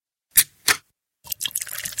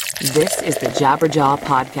This is the Jabberjaw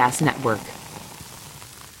Podcast Network.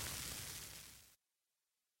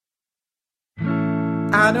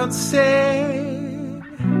 I don't sing,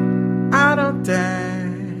 I don't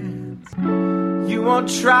dance. You won't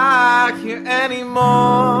try here anymore.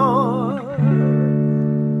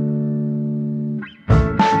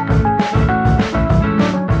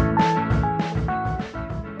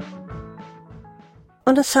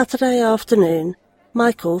 On a Saturday afternoon,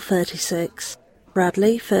 Michael, 36,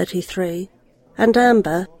 Bradley, 33, and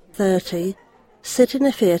Amber, 30, sit in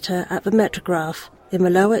a theatre at the Metrograph in the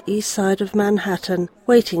Lower East Side of Manhattan,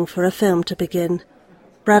 waiting for a film to begin.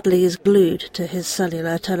 Bradley is glued to his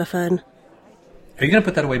cellular telephone. Are you going to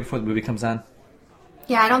put that away before the movie comes on?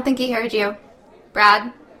 Yeah, I don't think he heard you.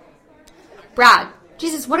 Brad,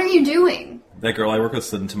 Jesus, what are you doing? That girl I work with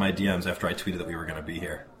slid into my DMs after I tweeted that we were going to be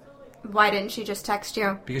here. Why didn't she just text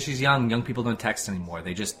you? Because she's young. Young people don't text anymore.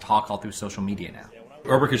 They just talk all through social media now.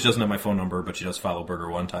 Or because she doesn't have my phone number, but she does follow Burger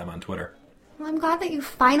one time on Twitter. Well, I'm glad that you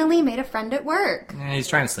finally made a friend at work. He's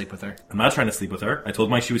trying to sleep with her. I'm not trying to sleep with her. I told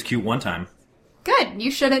Mike she was cute one time. Good. You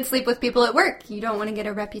shouldn't sleep with people at work. You don't want to get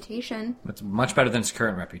a reputation. That's much better than his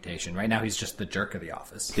current reputation. Right now, he's just the jerk of the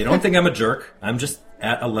office. They don't think I'm a jerk. I'm just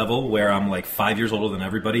at a level where I'm like 5 years older than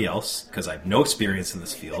everybody else, because I have no experience in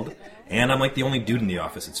this field, and I'm like the only dude in the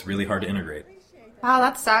office. It's really hard to integrate. Wow,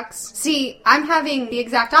 that sucks. See, I'm having the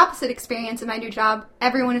exact opposite experience in my new job.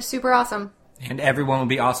 Everyone is super awesome. And everyone would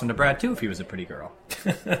be awesome to Brad, too, if he was a pretty girl.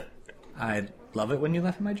 I'd love it when you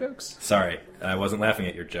laugh at my jokes. Sorry, I wasn't laughing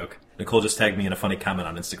at your joke. Nicole just tagged me in a funny comment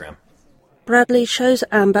on Instagram. Bradley shows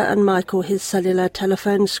Amber and Michael his cellular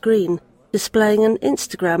telephone screen, displaying an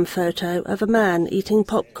Instagram photo of a man eating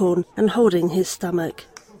popcorn and holding his stomach.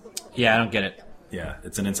 Yeah, I don't get it. Yeah,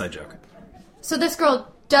 it's an inside joke. So this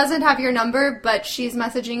girl doesn't have your number, but she's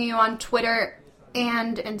messaging you on Twitter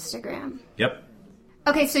and Instagram. Yep.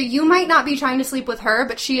 Okay, so you might not be trying to sleep with her,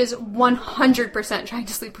 but she is 100% trying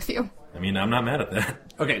to sleep with you. I mean, I'm not mad at that.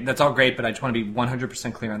 Okay, that's all great, but I just want to be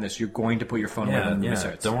 100% clear on this. You're going to put your phone away when the movie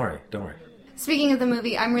starts. Don't worry. Speaking of the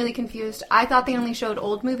movie, I'm really confused. I thought they only showed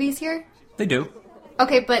old movies here. They do.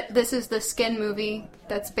 Okay, but this is the Skin movie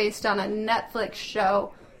that's based on a Netflix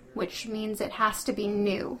show, which means it has to be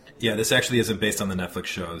new. Yeah, this actually isn't based on the Netflix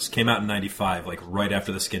show. This came out in 95, like right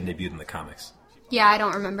after the Skin debuted in the comics. Yeah, I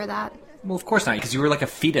don't remember that. Well, of course not, because you were like a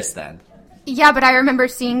fetus then. Yeah, but I remember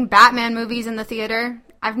seeing Batman movies in the theater.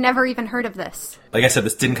 I've never even heard of this. Like I said,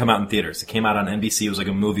 this didn't come out in theaters. It came out on NBC. It was like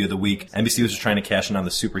a movie of the week. NBC was just trying to cash in on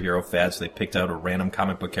the superhero fad, so they picked out a random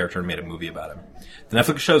comic book character and made a movie about him. The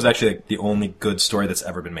Netflix show is actually like the only good story that's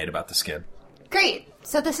ever been made about the Skin. Great.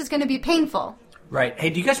 So this is going to be painful. Right.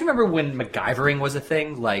 Hey, do you guys remember when MacGyvering was a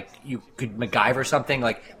thing? Like, you could MacGyver something?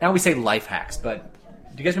 Like, now we say life hacks, but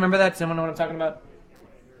do you guys remember that? Does anyone know what I'm talking about?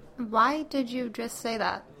 Why did you just say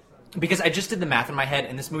that? Because I just did the math in my head,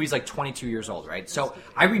 and this movie's like 22 years old, right? So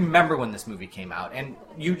I remember when this movie came out, and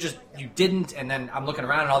you didn't, and then I'm looking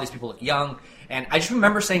around, and all these people look young, and I just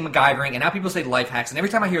remember saying MacGyvering, and now people say life hacks, and every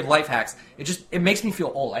time I hear life hacks, it makes me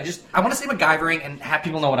feel old. I want to say MacGyvering and have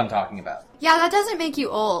people know what I'm talking about. Yeah, that doesn't make you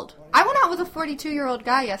old. I went out with a 42-year-old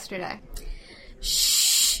guy yesterday.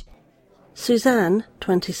 Shh. Suzanne,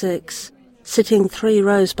 26, sitting 3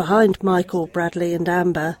 rows behind Michael, Bradley and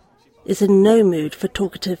Amber, is in no mood for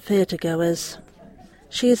talkative theatre-goers.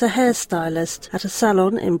 She is a hairstylist at a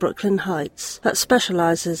salon in Brooklyn Heights that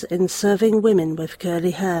specialises in serving women with curly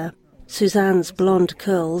hair. Suzanne's blonde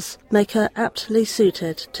curls make her aptly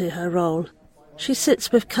suited to her role. She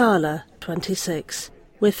sits with Carla, 26,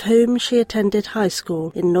 with whom she attended high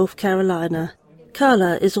school in North Carolina.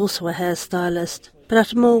 Carla is also a hairstylist, but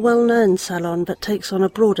at a more well-known salon that takes on a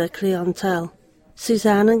broader clientele.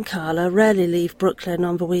 Suzanne and Carla rarely leave Brooklyn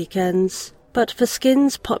on the weekends, but The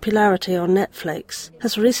Skin's popularity on Netflix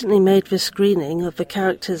has recently made the screening of the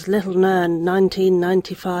character's little-known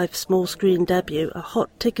 1995 small-screen debut a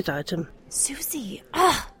hot ticket item. Susie,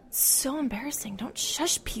 so embarrassing. Don't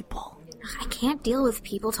shush people. I can't deal with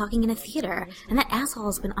people talking in a theater, and that asshole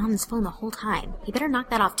has been on his phone the whole time. He better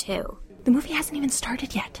knock that off, too. The movie hasn't even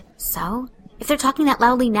started yet. So? If they're talking that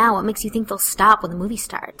loudly now, what makes you think they'll stop when the movie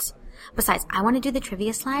starts? Besides, I want to do the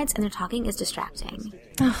trivia slides, and their talking is distracting.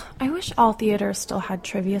 I wish all theaters still had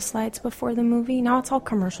trivia slides before the movie. Now it's all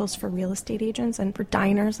commercials for real estate agents and for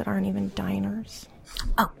diners that aren't even diners.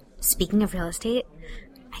 Oh, speaking of real estate,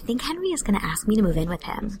 I think Henry is going to ask me to move in with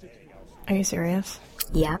him. Are you serious?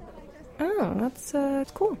 Yep. Oh,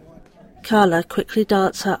 that's cool. Carla quickly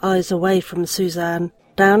darts her eyes away from Suzanne,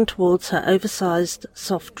 down towards her oversized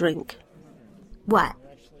soft drink. What?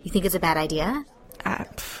 You think it's a bad idea? I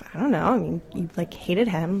don't know. I mean, you, hated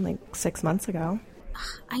him, 6 months ago.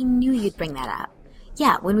 I knew you'd bring that up.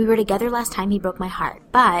 Yeah, when we were together last time, he broke my heart.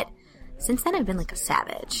 But since then, I've been like a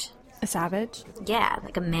savage. A savage? Yeah,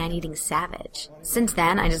 like a man-eating savage. Since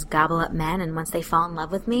then, I just gobble up men, and once they fall in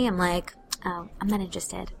love with me, I'm like, oh, I'm not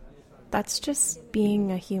interested. That's just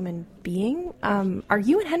being a human being? Are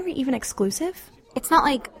you and Henry even exclusive? It's not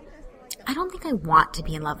like... I don't think I want to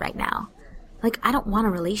be in love right now. Like, I don't want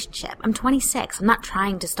a relationship. I'm 26. I'm not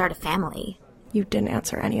trying to start a family. You didn't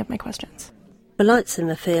answer any of my questions. The lights in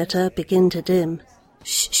the theatre begin to dim.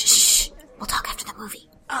 Shh, shh, shh. We'll talk after the movie.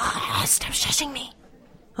 Oh, stop shushing me.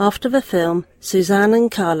 After the film, Suzanne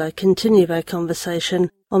and Carla continue their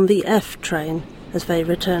conversation on the F train as they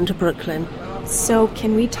return to Brooklyn. So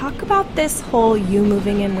can we talk about this whole you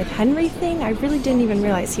moving in with Henry thing? I really didn't even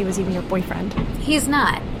realize he was even your boyfriend. He's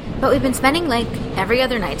not. But we've been spending, like, every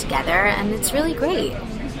other night together, and it's really great.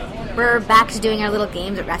 We're back to doing our little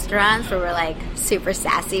games at restaurants where we're, like, super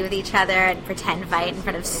sassy with each other and pretend fight in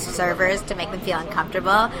front of servers to make them feel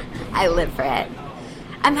uncomfortable. I live for it.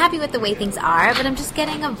 I'm happy with the way things are, but I'm just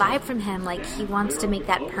getting a vibe from him like he wants to make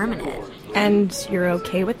that permanent. And you're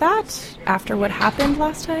okay with that? After what happened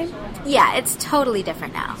last time? Yeah, it's totally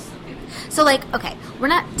different now. So, like, okay, we're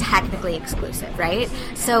not technically exclusive, right?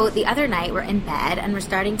 So the other night we're in bed and we're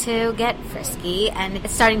starting to get frisky and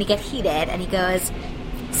it's starting to get heated and he goes,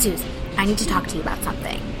 Suze, I need to talk to you about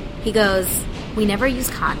something. He goes, we never use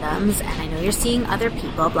condoms and I know you're seeing other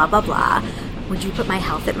people, blah, blah, blah. Would you put my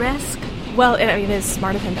health at risk? Well, I mean, it's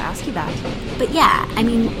smart of him to ask you that. But yeah, I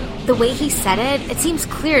mean, the way he said it, it seems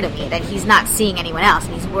clear to me that he's not seeing anyone else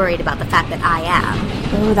and he's worried about the fact that I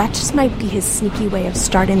am. Oh, that just might be his sneaky way of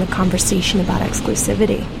starting the conversation about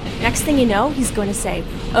exclusivity. Next thing you know, he's going to say,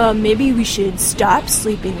 maybe we should stop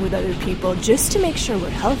sleeping with other people just to make sure we're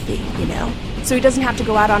healthy, you know? So he doesn't have to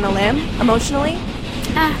go out on a limb, emotionally?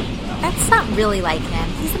 That's not really like him.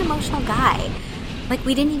 He's an emotional guy. Like,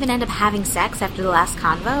 we didn't even end up having sex after the last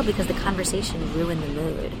convo because the conversation ruined the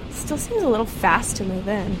mood. Still seems a little fast to move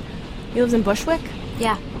in. He lives in Bushwick?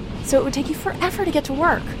 Yeah. So it would take you forever to get to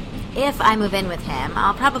work. If I move in with him,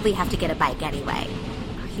 I'll probably have to get a bike anyway.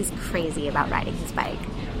 He's crazy about riding his bike.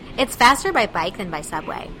 It's faster by bike than by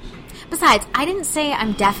subway. Besides, I didn't say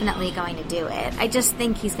I'm definitely going to do it. I just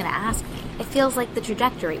think he's going to ask me. It feels like the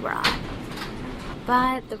trajectory we're on.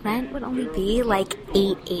 But the rent would only be like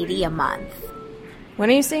 $8.80 a month. When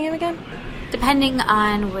are you seeing him again? Depending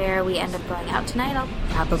on where we end up going out tonight, I'll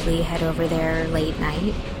probably head over there late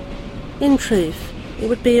night. In truth, it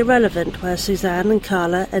would be irrelevant where Suzanne and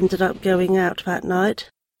Carla ended up going out that night,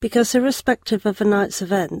 because irrespective of the night's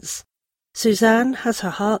events, Suzanne has her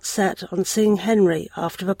heart set on seeing Henry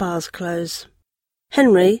after the bars close.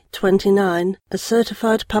 Henry, 29, a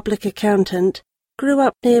certified public accountant, grew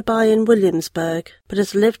up nearby in Williamsburg, but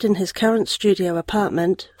has lived in his current studio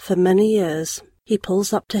apartment for many years. He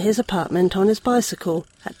pulls up to his apartment on his bicycle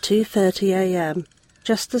at 2:30 a.m.,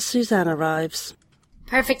 just as Suzanne arrives.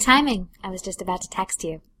 Perfect timing. I was just about to text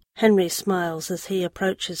you. Henry smiles as he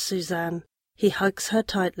approaches Suzanne. He hugs her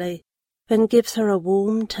tightly, then gives her a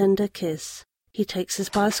warm, tender kiss. He takes his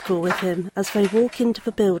bicycle with him as they walk into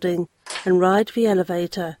the building and ride the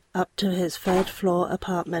elevator up to his third-floor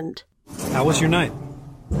apartment. How was your night?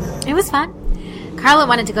 It was fun. Carla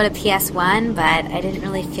wanted to go to PS1, but I didn't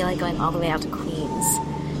really feel like going all the way out to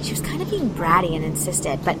Queens. She was kind of being bratty and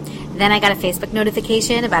insisted, but then I got a Facebook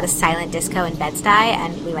notification about a silent disco in Bed-Stuy,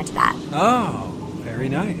 and we went to that. Oh, very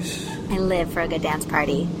nice. I live for a good dance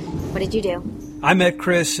party. What did you do? I met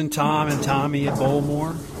Chris and Tom and Tommy at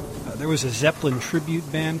Bowlemore. There was a Zeppelin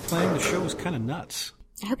tribute band playing. The show was kind of nuts.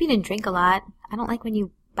 I hope you didn't drink a lot. I don't like when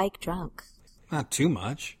you bike drunk. Not too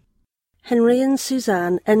much. Henry and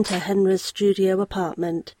Suzanne enter Henry's studio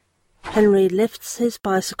apartment. Henry lifts his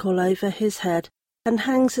bicycle over his head and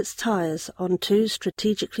hangs its tyres on two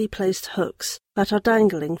strategically placed hooks that are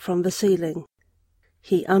dangling from the ceiling.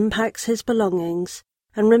 He unpacks his belongings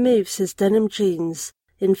and removes his denim jeans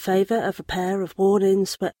in favour of a pair of worn-in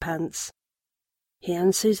sweatpants. He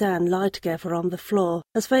and Suzanne lie together on the floor,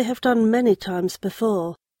 as they have done many times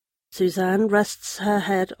before. Suzanne rests her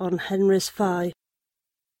head on Henry's thigh.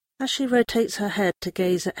 As she rotates her head to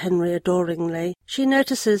gaze at Henry adoringly, she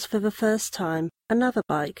notices for the first time another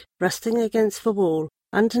bike resting against the wall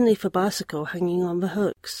underneath a bicycle hanging on the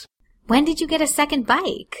hooks. When did you get a second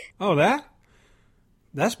bike? Oh,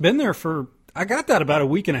 that's been there for... I got that about a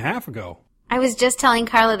week and a half ago. I was just telling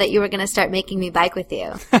Carla that you were going to start making me bike with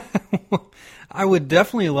you. I would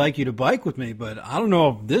definitely like you to bike with me, but I don't know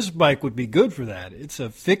if this bike would be good for that. It's a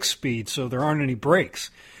fixed speed, so there aren't any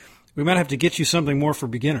brakes. We might have to get you something more for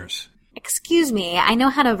beginners. Excuse me, I know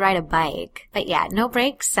how to ride a bike. But yeah, no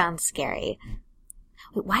brakes sounds scary.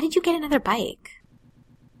 Wait, why did you get another bike?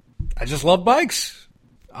 I just love bikes.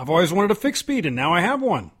 I've always wanted a fixed speed, and now I have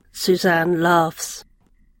one. Suzanne laughs.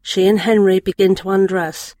 She and Henry begin to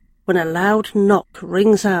undress when a loud knock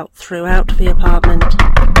rings out throughout the apartment.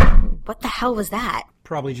 What the hell was that?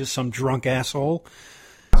 Probably just some drunk asshole.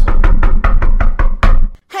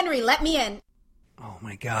 Henry, let me in. Oh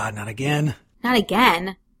my God, not again. Not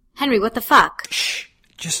again. Henry, what the fuck? Shh.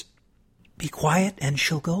 Just be quiet and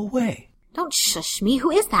she'll go away. Don't shush me. Who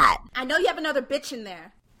is that? I know you have another bitch in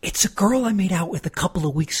there. It's a girl I made out with a couple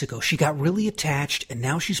of weeks ago. She got really attached, and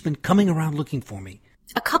now she's been coming around looking for me.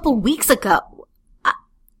 A couple weeks ago?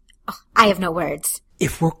 I have no words.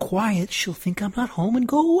 If we're quiet, she'll think I'm not home and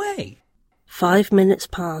go away. 5 minutes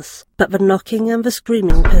pass, but the knocking and the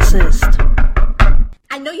screaming persist.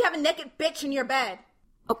 I know you have a naked bitch in your bed.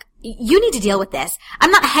 Okay, you need to deal with this.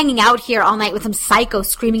 I'm not hanging out here all night with some psycho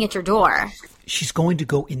screaming at your door. She's going to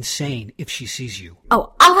go insane if she sees you.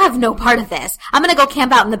 Oh, I'll have no part of this. I'm gonna go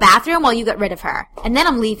camp out in the bathroom while you get rid of her. And then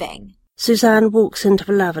I'm leaving. Suzanne walks into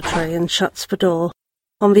the lavatory and shuts the door.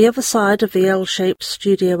 On the other side of the L-shaped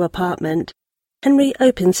studio apartment, Henry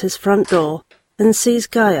opens his front door and sees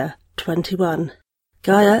Gaia, 21.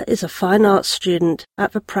 Gaia is a fine arts student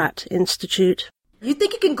at the Pratt Institute. You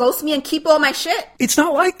think you can ghost me and keep all my shit? It's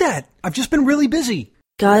not like that. I've just been really busy.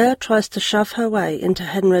 Gaia tries to shove her way into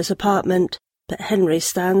Henry's apartment, but Henry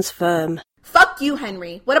stands firm. Fuck you,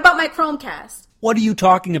 Henry. What about my Chromecast? What are you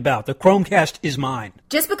talking about? The Chromecast is mine.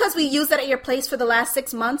 Just because we used it at your place for the last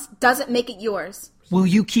 6 months doesn't make it yours. Will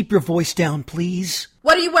you keep your voice down, please?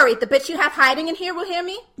 What are you worried? The bitch you have hiding in here will hear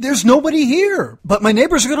me? There's nobody here, but my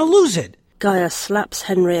neighbors are going to lose it. Gaia slaps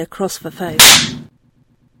Henry across the face.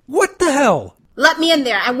 What the hell? Let me in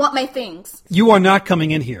there. I want my things. You are not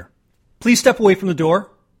coming in here. Please step away from the door.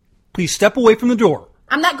 Please step away from the door.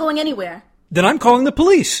 I'm not going anywhere. Then I'm calling the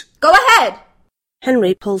police. Go ahead.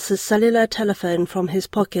 Henry pulls his cellular telephone from his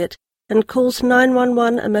pocket and calls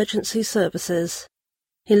 911 emergency services.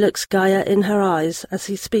 He looks Gaia in her eyes as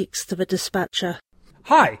he speaks to the dispatcher.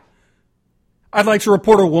 Hi. I'd like to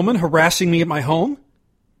report a woman harassing me at my home.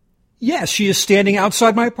 Yes, she is standing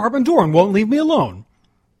outside my apartment door and won't leave me alone.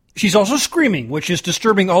 She's also screaming, which is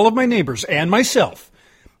disturbing all of my neighbors and myself.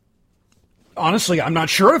 Honestly, I'm not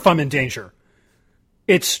sure if I'm in danger.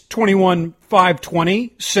 It's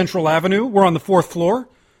 21520 Central Avenue. We're on the 4th floor.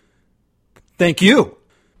 Thank you.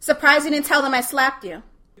 Surprised you didn't tell them I slapped you.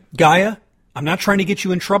 Gaia, I'm not trying to get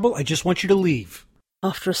you in trouble. I just want you to leave.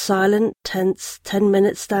 After a silent, tense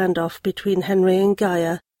 10-minute standoff between Henry and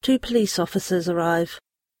Gaia, 2 police officers arrive.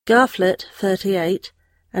 Garflett, 38,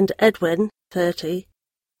 and Edwin, 30,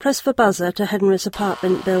 press the buzzer to Henry's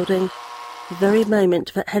apartment building. The very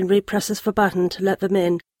moment that Henry presses the button to let them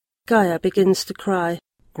in, Gaia begins to cry.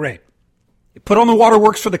 Great. Put on the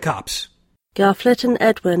waterworks for the cops. Garflett and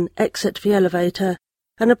Edwin exit the elevator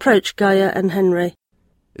and approach Gaia and Henry.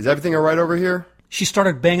 Is everything all right over here? She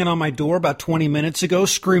started banging on my door about 20 minutes ago,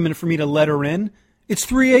 screaming for me to let her in. It's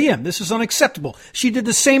 3 a.m. This is unacceptable. She did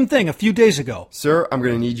the same thing a few days ago. Sir, I'm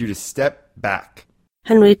going to need you to step back.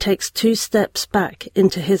 Henry takes 2 steps back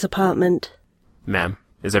into his apartment. Ma'am,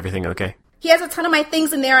 is everything okay? He has a ton of my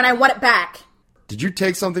things in there and I want it back. Did you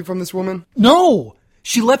take something from this woman? No!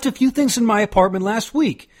 She left a few things in my apartment last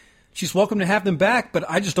week. She's welcome to have them back, but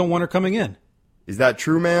I just don't want her coming in. Is that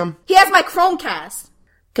true, ma'am? He has my Chromecast.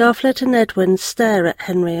 Garflett and Edwin stare at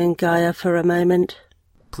Henry and Gaia for a moment.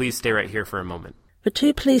 Please stay right here for a moment. The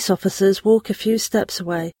 2 police officers walk a few steps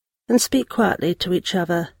away and speak quietly to each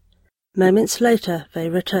other. Moments later, they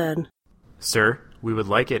return. Sir, we would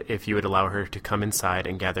like it if you would allow her to come inside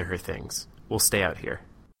and gather her things. We'll stay out here.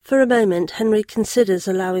 For a moment, Henry considers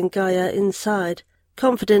allowing Gaia inside,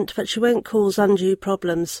 confident that she won't cause undue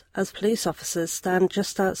problems, as police officers stand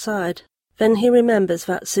just outside. Then he remembers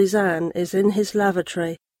that Suzanne is in his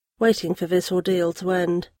lavatory, waiting for this ordeal to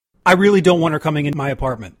end. I really don't want her coming in my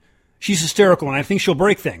apartment. She's hysterical and I think she'll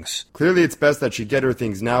break things. Clearly it's best that she get her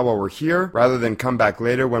things now while we're here, rather than come back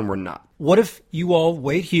later when we're not. What if you all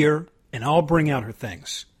wait here and I'll bring out her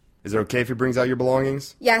things? Is it okay if he brings out your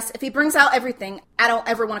belongings? Yes, if he brings out everything, I don't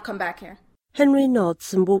ever want to come back here. Henry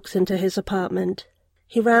nods and walks into his apartment.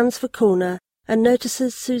 He rounds the corner and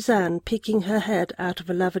notices Suzanne peeking her head out of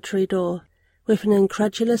a lavatory door. With an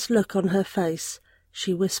incredulous look on her face,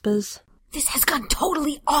 she whispers, "This has gone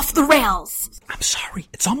totally off the rails." I'm sorry,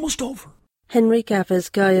 it's almost over. Henry gathers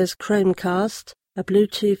Gaia's Chromecast, a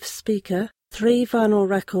Bluetooth speaker, 3 vinyl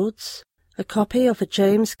records, a copy of a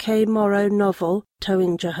James K. Morrow novel,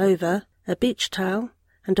 Towing Jehovah, a beach towel,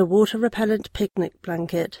 and a water-repellent picnic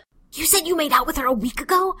blanket. You said you made out with her a week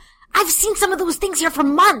ago? I've seen some of those things here for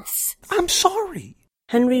months. I'm sorry.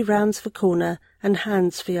 Henry rounds the corner and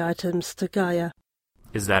hands the items to Gaia.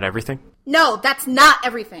 Is that everything? No, that's not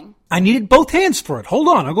everything. I needed both hands for it. Hold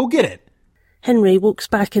on, I'll go get it. Henry walks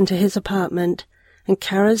back into his apartment and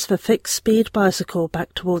carries the fixed-speed bicycle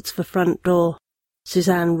back towards the front door.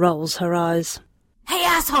 Suzanne rolls her eyes. Hey,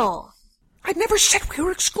 asshole! I never said we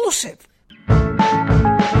were exclusive.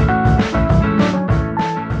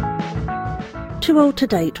 Too Old to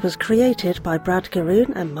Date was created by Brad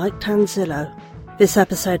Garoon and Mike Tanzillo. This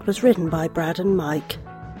episode was written by Brad and Mike.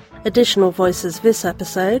 Additional voices this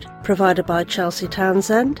episode provided by Chelsea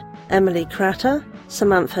Townsend, Emily Cratter,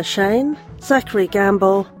 Samantha Shane, Zachary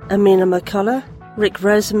Gamble, Amina McCullough, Rick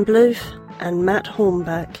Rosenbluth, and Matt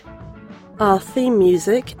Hornback. Our theme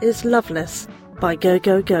music is Loveless by Go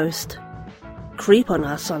Go Ghost. Creep on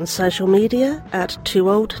us on social media at Too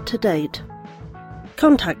Old to Date.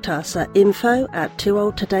 Contact us at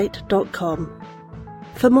info@toooldtodate.com.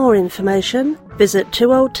 For more information, visit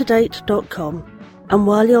toooldtodate.com. And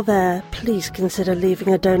while you're there, please consider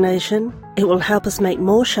leaving a donation. It will help us make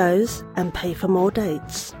more shows and pay for more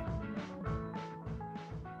dates.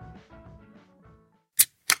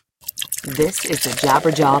 This is the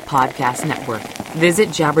Jabberjaw Podcast Network. Visit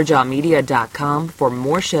jabberjawmedia.com for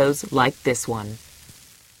more shows like this one.